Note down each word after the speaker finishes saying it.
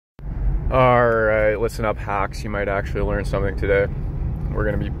Alright, listen up hacks, you might actually learn something today. We're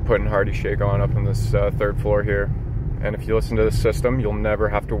going to be putting Hardie shake on up on this third floor here. And if you listen to this system, you'll never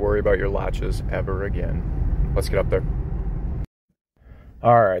have to worry about your latches ever again. Let's get up there.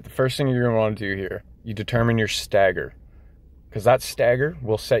 Alright, the first thing you're going to want to do here, you determine your stagger. Because that stagger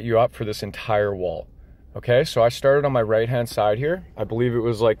will set you up for this entire wall. Okay, so I started on my right hand side here. I believe it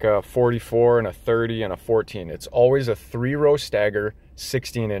was like a 44 and a 30 and a 14. It's always a 3-row stagger,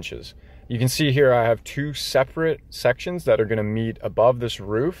 16 inches. You can see here I have 2 separate sections that are going to meet above this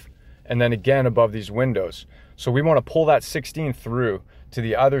roof and then again above these windows. So we want to pull that 16 through to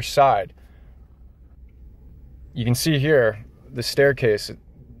the other side. You can see here the staircase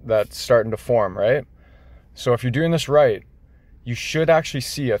that's starting to form, right? So if you're doing this right, you should actually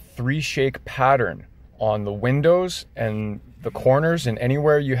see a 3-shake pattern on the windows and the corners and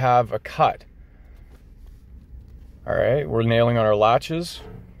anywhere you have a cut. All right, we're nailing on our latches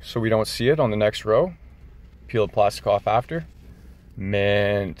so we don't see it on the next row. Peel the plastic off after.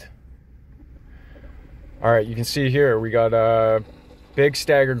 Mint. All right, you can see here we got a big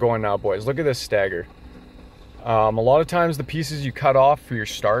stagger going now, boys. Look at this stagger. A lot of times the pieces you cut off for your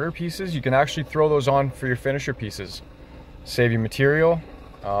starter pieces, you can actually throw those on for your finisher pieces. Save you material.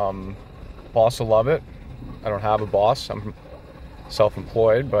 Boss will love it. I don't have a boss, I'm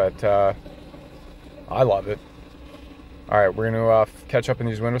self-employed, but I love it. All right, we're gonna catch up in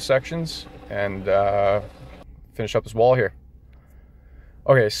these window sections and finish up this wall here.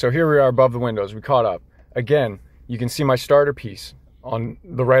 Okay, so here we are above the windows, we caught up. Again, you can see my starter piece on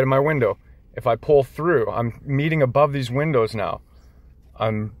the right of my window. If I pull through, I'm meeting above these windows now.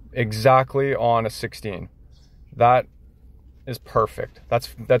 I'm exactly on a 16. That is perfect,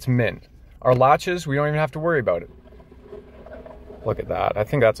 that's mint. Our latches, we don't even have to worry about it. Look at that. I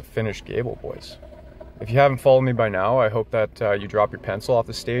think that's a finished gable, boys. If you haven't followed me by now, I hope that you drop your pencil off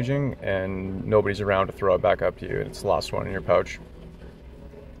the staging and nobody's around to throw it back up to you. It's the last one in your pouch.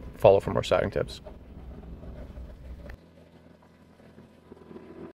 Follow for more siding tips.